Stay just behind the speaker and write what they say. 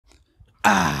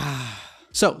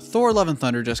So, Thor Love and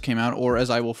Thunder just came out, or as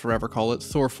I will forever call it,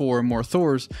 Thor 4 More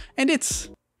Thors, and it's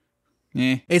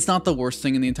not the worst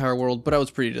thing in the entire world, but I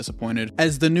was pretty disappointed.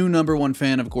 As the new #1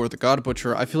 fan of Gore the God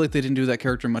Butcher, I feel like they didn't do that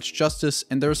character much justice,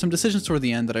 and there were some decisions toward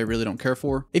the end that I really don't care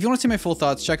for. If you want to see my full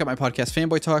thoughts, check out my podcast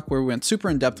Fanboy Talk, where we went super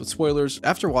in depth with spoilers.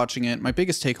 After watching it, my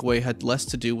biggest takeaway had less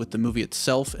to do with the movie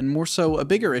itself, and more so a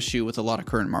bigger issue with a lot of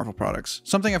current Marvel products.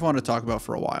 Something I've wanted to talk about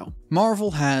for a while.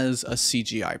 Marvel has a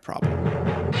CGI problem.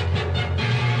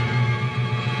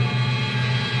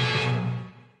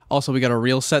 Also, we got a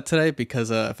real set today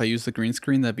because if I use the green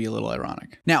screen, that'd be a little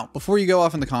ironic. Now, before you go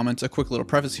off in the comments, a quick little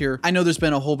preface here. I know there's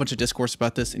been a whole bunch of discourse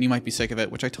about this and you might be sick of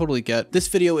it, which I totally get. This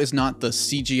video is not the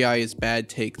CGI is bad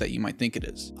take that you might think it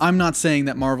is. I'm not saying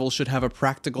that Marvel should have a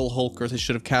practical Hulk or they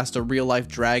should have cast a real life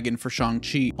dragon for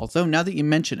Shang-Chi. Although now that you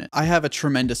mention it, I have a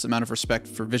tremendous amount of respect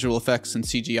for visual effects and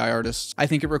CGI artists. I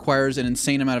think it requires an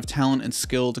insane amount of talent and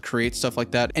skill to create stuff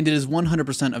like that, and it is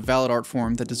 100% a valid art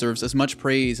form that deserves as much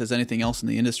praise as anything else in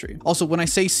the industry. Also, when I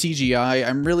say CGI,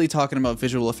 I'm really talking about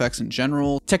visual effects in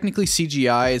general. Technically,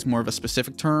 CGI is more of a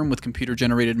specific term with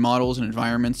computer-generated models and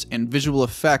environments, and visual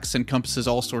effects encompasses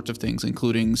all sorts of things,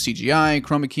 including CGI,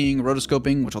 chroma keying,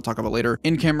 rotoscoping, which I'll talk about later,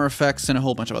 in-camera effects, and a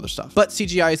whole bunch of other stuff. But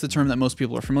CGI is the term that most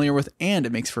people are familiar with, and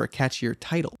it makes for a catchier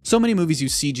title. So many movies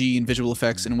use CG and visual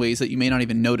effects in ways that you may not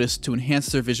even notice to enhance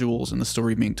their visuals and the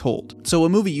story being told. So a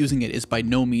movie using it is by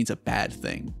no means a bad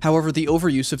thing. However, the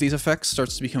overuse of these effects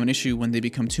starts to become an issue when they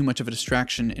become too much of a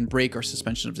distraction and break our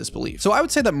suspension of disbelief. So I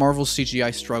would say that Marvel's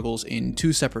CGI struggles in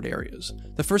two separate areas.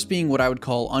 The first being what I would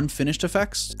call unfinished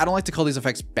effects. I don't like to call these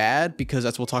effects bad because,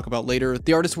 as we'll talk about later,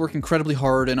 the artists work incredibly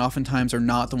hard and oftentimes are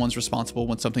not the ones responsible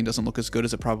when something doesn't look as good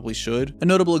as it probably should. A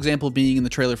notable example being in the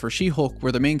trailer for She-Hulk,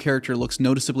 where the main character looks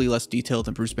noticeably less detailed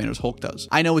than Bruce Banner's Hulk does.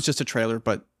 I know it's just a trailer,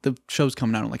 but the show's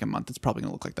coming out in like a month. It's probably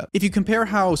gonna look like that. If you compare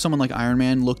how someone like Iron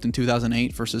Man looked in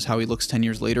 2008 versus how he looks 10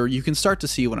 years later, you can start to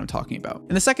see what I'm talking about.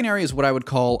 And the second area is what I would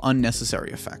call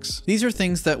unnecessary effects. These are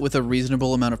things that with a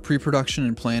reasonable amount of pre-production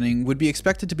and planning would be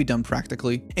expected to be done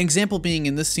practically. An example being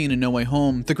in this scene in No Way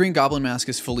Home, the Green Goblin mask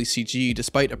is fully CG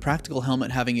despite a practical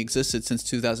helmet having existed since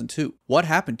 2002. What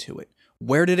happened to it?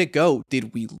 Where did it go?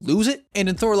 Did we lose it? And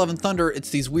in Thor Love and Thunder,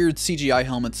 it's these weird CGI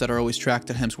helmets that are always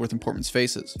tracked at Hemsworth and Portman's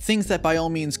faces. Things that by all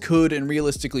means could and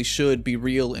realistically should be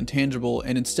real and tangible,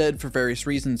 and instead, for various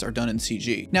reasons, are done in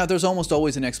CG. Now, there's almost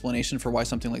always an explanation for why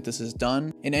something like this is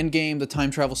done. In Endgame, the time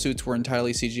travel suits were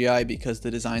entirely CGI because the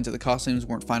designs of the costumes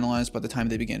weren't finalized by the time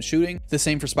they began shooting. The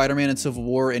same for Spider-Man in Civil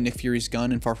War and Nick Fury's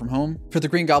gun in Far From Home. For the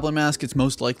Green Goblin mask, it's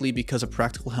most likely because a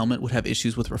practical helmet would have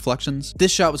issues with reflections.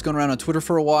 This shot was going around on Twitter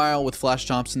for a while, with Flash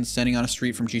Thompson standing on a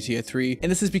street from GTA 3, and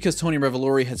this is because Tony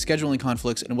Revolori had scheduling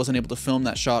conflicts and wasn't able to film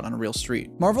that shot on a real street.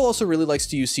 Marvel also really likes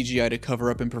to use CGI to cover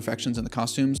up imperfections in the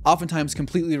costumes, oftentimes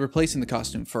completely replacing the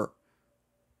costume for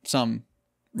some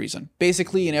reason.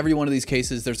 Basically, in every one of these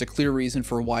cases, there's a clear reason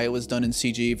for why it was done in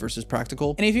CG versus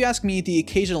practical. And if you ask me, the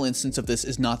occasional instance of this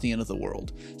is not the end of the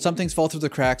world. Some things fall through the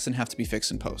cracks and have to be fixed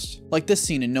in post. Like this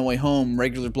scene in No Way Home,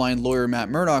 regular blind lawyer Matt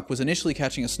Murdock was initially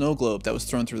catching a snow globe that was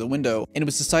thrown through the window, and it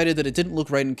was decided that it didn't look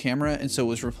right in camera, and so it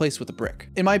was replaced with a brick.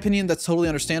 In my opinion, that's totally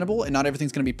understandable, and not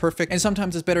everything's gonna be perfect, and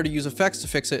sometimes it's better to use effects to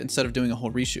fix it instead of doing a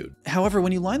whole reshoot. However,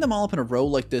 when you line them all up in a row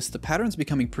like this, the pattern's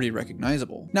becoming pretty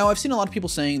recognizable. Now, I've seen a lot of people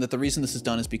saying that the reason this is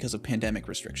done is because of pandemic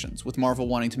restrictions, with Marvel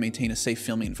wanting to maintain a safe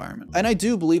filming environment. And I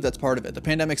do believe that's part of it. The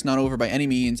pandemic's not over by any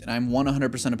means, and I'm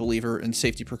 100% a believer in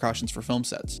safety precautions for film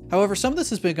sets. However, some of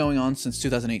this has been going on since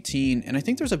 2018, and I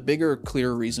think there's a bigger,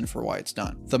 clearer reason for why it's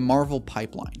done. The Marvel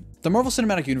pipeline. The Marvel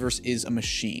Cinematic Universe is a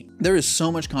machine. There is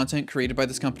so much content created by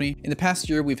this company. In the past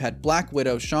year, we've had Black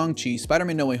Widow, Shang-Chi,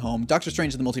 Spider-Man No Way Home, Doctor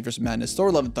Strange in the Multiverse of Madness,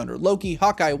 Thor Love and Thunder, Loki,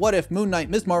 Hawkeye, What If, Moon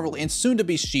Knight, Ms. Marvel, and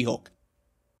soon-to-be She-Hulk.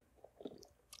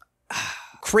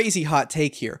 Crazy hot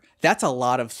take here. That's a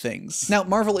lot of things. Now,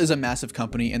 Marvel is a massive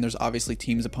company, and there's obviously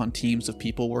teams upon teams of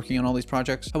people working on all these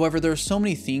projects. However, there are so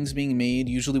many things being made,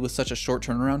 usually with such a short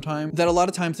turnaround time, that a lot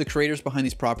of times the creators behind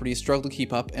these properties struggle to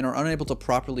keep up and are unable to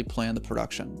properly plan the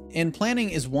production. And planning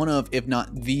is one of, if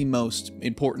not the most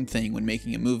important thing when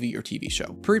making a movie or TV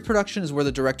show. Pre-production is where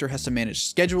the director has to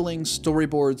manage scheduling,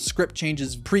 storyboards, script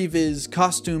changes, previs,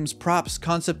 costumes, props,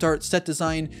 concept art, set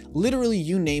design, literally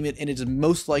you name it, and it is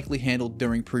most likely handled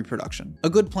during pre-production. A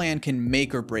good plan can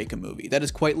make or break a movie. That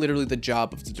is quite literally the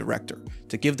job of the director,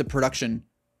 to give the production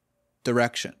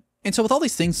direction. And so with all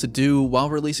these things to do while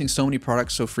releasing so many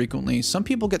products so frequently, some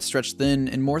people get stretched thin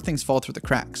and more things fall through the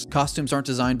cracks. Costumes aren't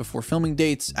designed before filming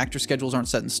dates, actor schedules aren't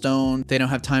set in stone, they don't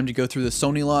have time to go through the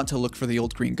Sony lot to look for the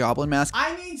old Green Goblin mask.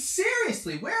 I mean,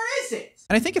 seriously, where is it?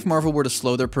 And I think if Marvel were to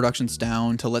slow their productions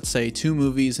down to, let's say, 2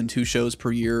 movies and 2 shows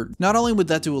per year, not only would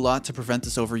that do a lot to prevent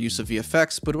this overuse of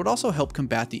VFX, but it would also help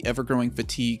combat the ever-growing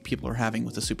fatigue people are having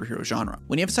with the superhero genre.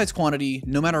 When you emphasize quantity,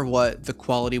 no matter what, the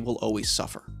quality will always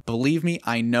suffer. Believe me,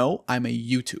 I know, I'm a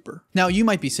YouTuber. Now, you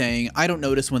might be saying, I don't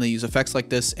notice when they use effects like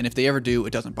this, and if they ever do,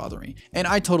 it doesn't bother me. And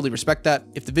I totally respect that.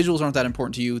 If the visuals aren't that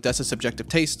important to you, that's a subjective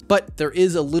taste, but there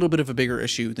is a little bit of a bigger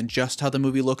issue than just how the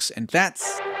movie looks, and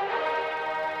that's...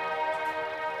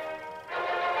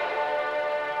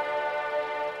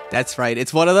 That's right,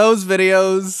 it's one of those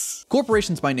videos.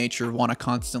 Corporations by nature want to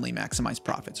constantly maximize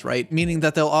profits, right? Meaning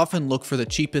that they'll often look for the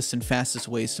cheapest and fastest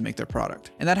ways to make their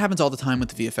product. And that happens all the time with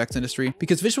the VFX industry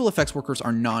because visual effects workers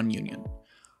are non-union.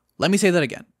 Let me say that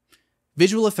again.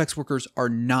 Visual effects workers are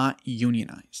not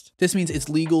unionized. This means it's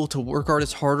legal to work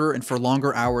artists harder and for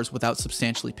longer hours without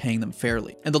substantially paying them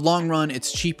fairly. In the long run,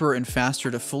 it's cheaper and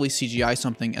faster to fully CGI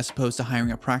something as opposed to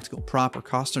hiring a practical prop or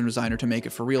costume designer to make it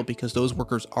for real because those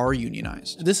workers are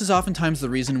unionized. This is oftentimes the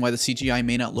reason why the CGI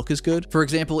may not look as good. For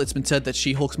example, it's been said that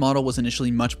She-Hulk's model was initially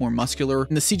much more muscular,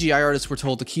 and the CGI artists were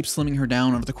told to keep slimming her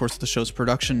down over the course of the show's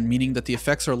production, meaning that the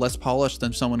effects are less polished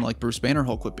than someone like Bruce Banner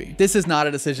Hulk would be. This is not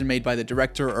a decision made by the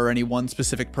director or any one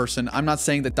specific person. I'm not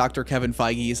saying that Dr. Kevin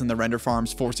Feige is in the render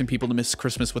farms forcing people to miss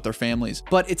Christmas with their families,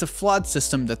 but it's a flawed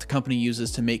system that the company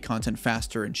uses to make content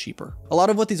faster and cheaper. A lot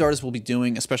of what these artists will be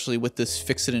doing, especially with this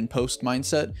fix it in post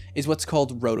mindset, is what's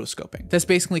called rotoscoping. That's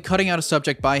basically cutting out a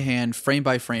subject by hand, frame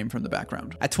by frame from the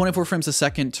background. At 24 frames a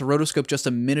second, to rotoscope just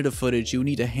a minute of footage, you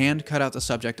need to hand cut out the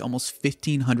subject almost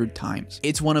 1,500 times.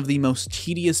 It's one of the most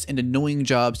tedious and annoying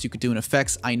jobs you could do in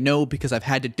effects, I know, because I've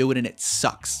had to do it and it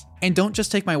sucks. And don't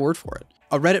just take my word for it.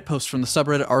 A Reddit post from the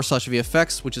subreddit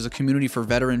r/VFX, which is a community for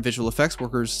veteran visual effects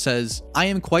workers, says, I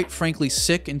am quite frankly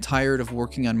sick and tired of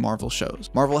working on Marvel shows.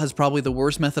 Marvel has probably the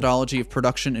worst methodology of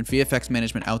production and VFX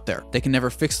management out there. They can never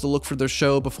fix the look for their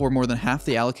show before more than half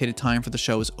the allocated time for the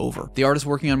show is over. The artists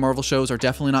working on Marvel shows are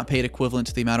definitely not paid equivalent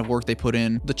to the amount of work they put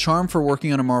in. The charm for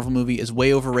working on a Marvel movie is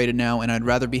way overrated now, and I'd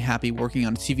rather be happy working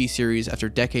on a TV series after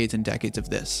decades and decades of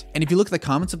this. And if you look at the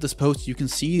comments of this post, you can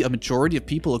see a majority of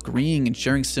people agreeing and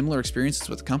sharing similar experiences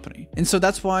with the company. And so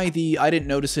that's why the I didn't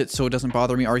notice it so it doesn't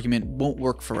bother me argument won't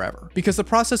work forever. Because the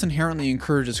process inherently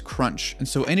encourages crunch, and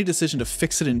so any decision to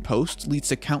fix it in post leads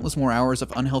to countless more hours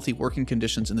of unhealthy working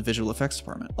conditions in the visual effects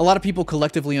department. A lot of people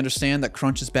collectively understand that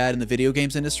crunch is bad in the video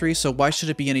games industry, so why should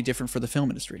it be any different for the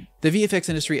film industry? The VFX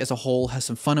industry as a whole has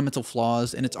some fundamental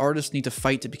flaws, and its artists need to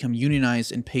fight to become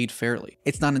unionized and paid fairly.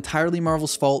 It's not entirely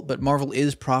Marvel's fault, but Marvel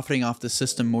is profiting off this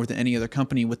system more than any other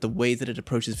company with the way that it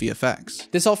approaches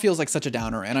VFX. This all feels like such a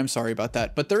downer, and I'm sorry about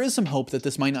that, but there is some hope that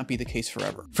this might not be the case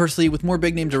forever. Firstly, with more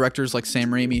big name directors like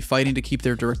Sam Raimi fighting to keep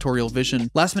their directorial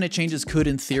vision, last minute changes could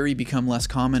in theory become less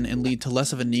common and lead to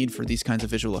less of a need for these kinds of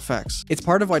visual effects. It's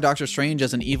part of why Doctor Strange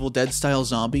as an Evil Dead style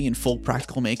zombie in full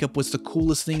practical makeup was the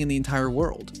coolest thing in the entire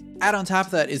world. Add on top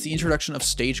of that is the introduction of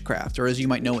stagecraft, or as you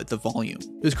might know it, the volume.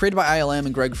 It was created by ILM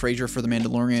and Greg Fraser for The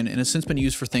Mandalorian and has since been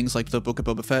used for things like the Book of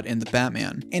Boba Fett and the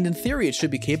Batman, and in theory it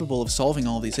should be capable of solving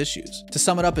all of these issues. To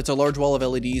sum it up, it's a large wall of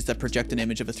LEDs that project an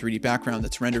image of a 3D background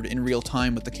that's rendered in real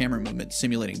time with the camera movement,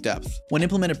 simulating depth. When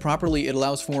implemented properly, it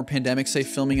allows for more pandemic-safe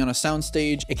filming on a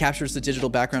soundstage, it captures the digital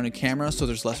background in camera so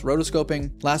there's less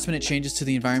rotoscoping, last-minute changes to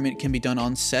the environment can be done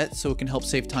on set so it can help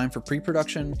save time for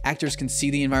pre-production, actors can see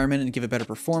the environment and give a better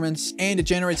performance, and it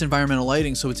generates environmental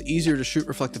lighting so it's easier to shoot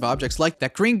reflective objects like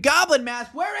that Green Goblin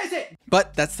mask, where is it?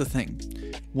 But that's the thing,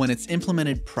 when it's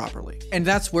implemented properly. And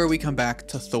that's where we come back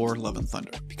to Thor Love and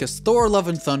Thunder, because Thor Love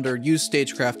and Thunder used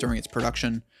stagecraft during its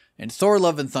production, and Thor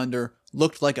Love and Thunder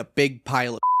looked like a big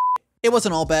pile of It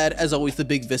wasn't all bad. As always, the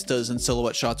big vistas and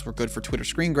silhouette shots were good for Twitter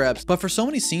screen grabs, but for so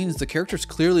many scenes, the characters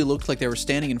clearly looked like they were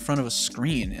standing in front of a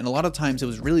screen, and a lot of times it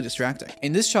was really distracting.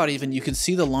 In this shot even, you can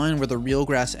see the line where the real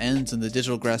grass ends and the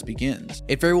digital grass begins.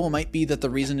 It very well might be that the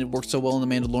reason it worked so well in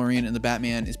The Mandalorian and The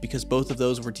Batman is because both of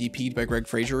those were DP'd by Greg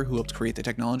Fraser, who helped create the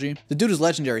technology. The dude is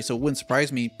legendary, so it wouldn't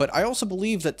surprise me, but I also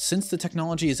believe that since the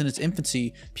technology is in its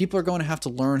infancy, people are going to have to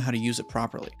learn how to use it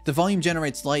properly. The volume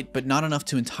generates light, but not enough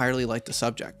to entirely light the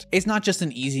subject. It's not just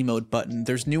an easy mode button,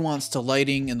 there's nuance to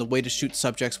lighting and the way to shoot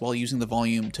subjects while using the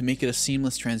volume to make it a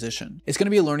seamless transition. It's going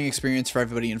to be a learning experience for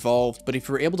everybody involved, but if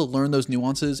you're able to learn those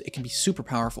nuances, it can be super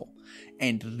powerful.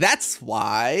 And that's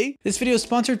why this video is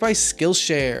sponsored by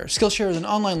Skillshare. Skillshare is an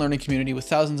online learning community with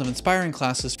thousands of inspiring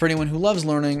classes for anyone who loves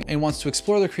learning and wants to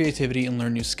explore their creativity and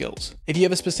learn new skills. If you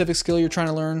have a specific skill you're trying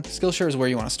to learn, Skillshare is where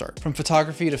you want to start. From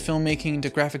photography to filmmaking to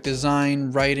graphic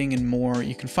design, writing, and more,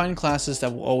 you can find classes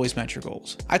that will always match your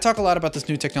goals. I talk a lot about this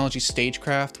new technology,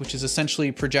 Stagecraft, which is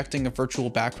essentially projecting a virtual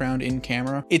background in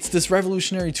camera. It's this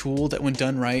revolutionary tool that, when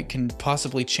done right, can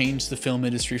possibly change the film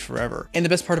industry forever. And the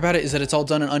best part about it is that it's all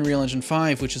done in Unreal Engine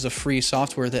 5, which is a free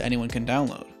software that anyone can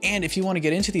download. And if you want to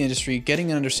get into the industry, getting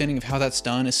an understanding of how that's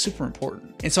done is super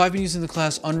important. And so I've been using the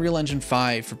class Unreal Engine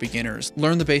 5 for beginners.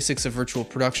 Learn the basics of virtual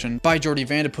production by Jordy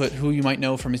Vandeput, who you might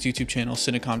know from his YouTube channel,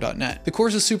 cinecom.net. The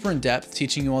course is super in-depth,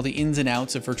 teaching you all the ins and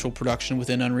outs of virtual production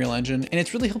within Unreal Engine, and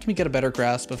it's really helped me get a better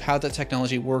grasp of how that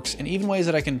technology works and even ways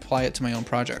that I can apply it to my own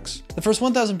projects. The first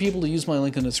 1,000 people to use my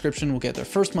link in the description will get their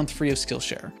first month free of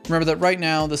Skillshare. Remember that right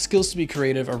now, the skills to be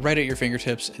creative are right at your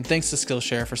fingertips, and thanks to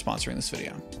Skillshare for sponsoring this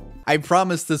video. I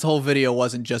promise this whole video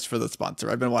wasn't just for the sponsor.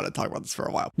 I've been wanting to talk about this for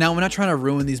a while. Now, I'm not trying to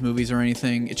ruin these movies or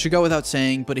anything. It should go without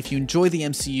saying, but if you enjoy the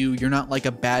MCU, you're not like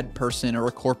a bad person or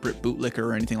a corporate bootlicker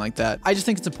or anything like that. I just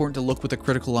think it's important to look with a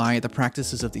critical eye at the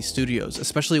practices of these studios,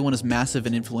 especially one as massive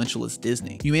and influential as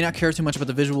Disney. You may not care too much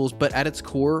about the visuals, but at its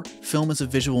core, film is a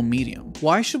visual medium.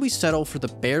 Why should we settle for the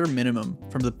bare minimum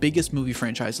from the biggest movie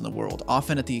franchise in the world,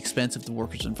 often at the expense of the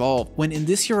workers involved, when in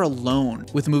this year alone,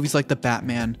 with movies like The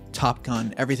Batman, Top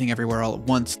Gun, Everything Everywhere All at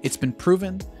Once, it's been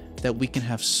proven that we can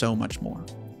have so much more.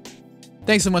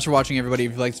 Thanks so much for watching, everybody.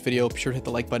 If you liked this video, be sure to hit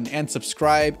the like button and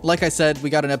subscribe. Like I said, we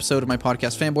got an episode of my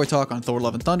podcast Fanboy Talk on Thor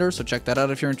Love and Thunder, so check that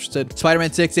out if you're interested.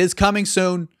 Spider-Man 6 is coming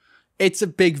soon. It's a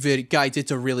big video, guys. It's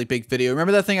a really big video.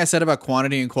 Remember that thing I said about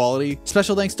quantity and quality?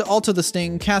 Special thanks to Alta the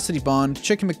Sting, Cassidy Bond,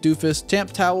 Chicken McDoofus,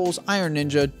 Tamp Towels, Iron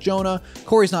Ninja, Jonah,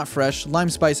 Corey's Not Fresh,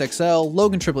 Lime Spice XL,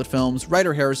 Logan Triplet Films,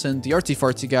 Ryder Harrison, The Artsy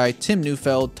Fartsy Guy, Tim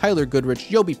Neufeld, Tyler Goodrich,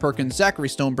 Yobi Perkins, Zachary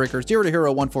Stonebreaker, Zero to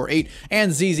Hero 148,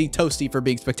 and ZZ Toasty for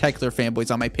being spectacular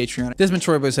fanboys on my Patreon. Desmond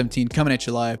Troyboy 17 coming at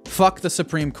you live. Fuck the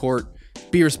Supreme Court.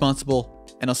 Be responsible,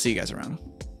 and I'll see you guys around.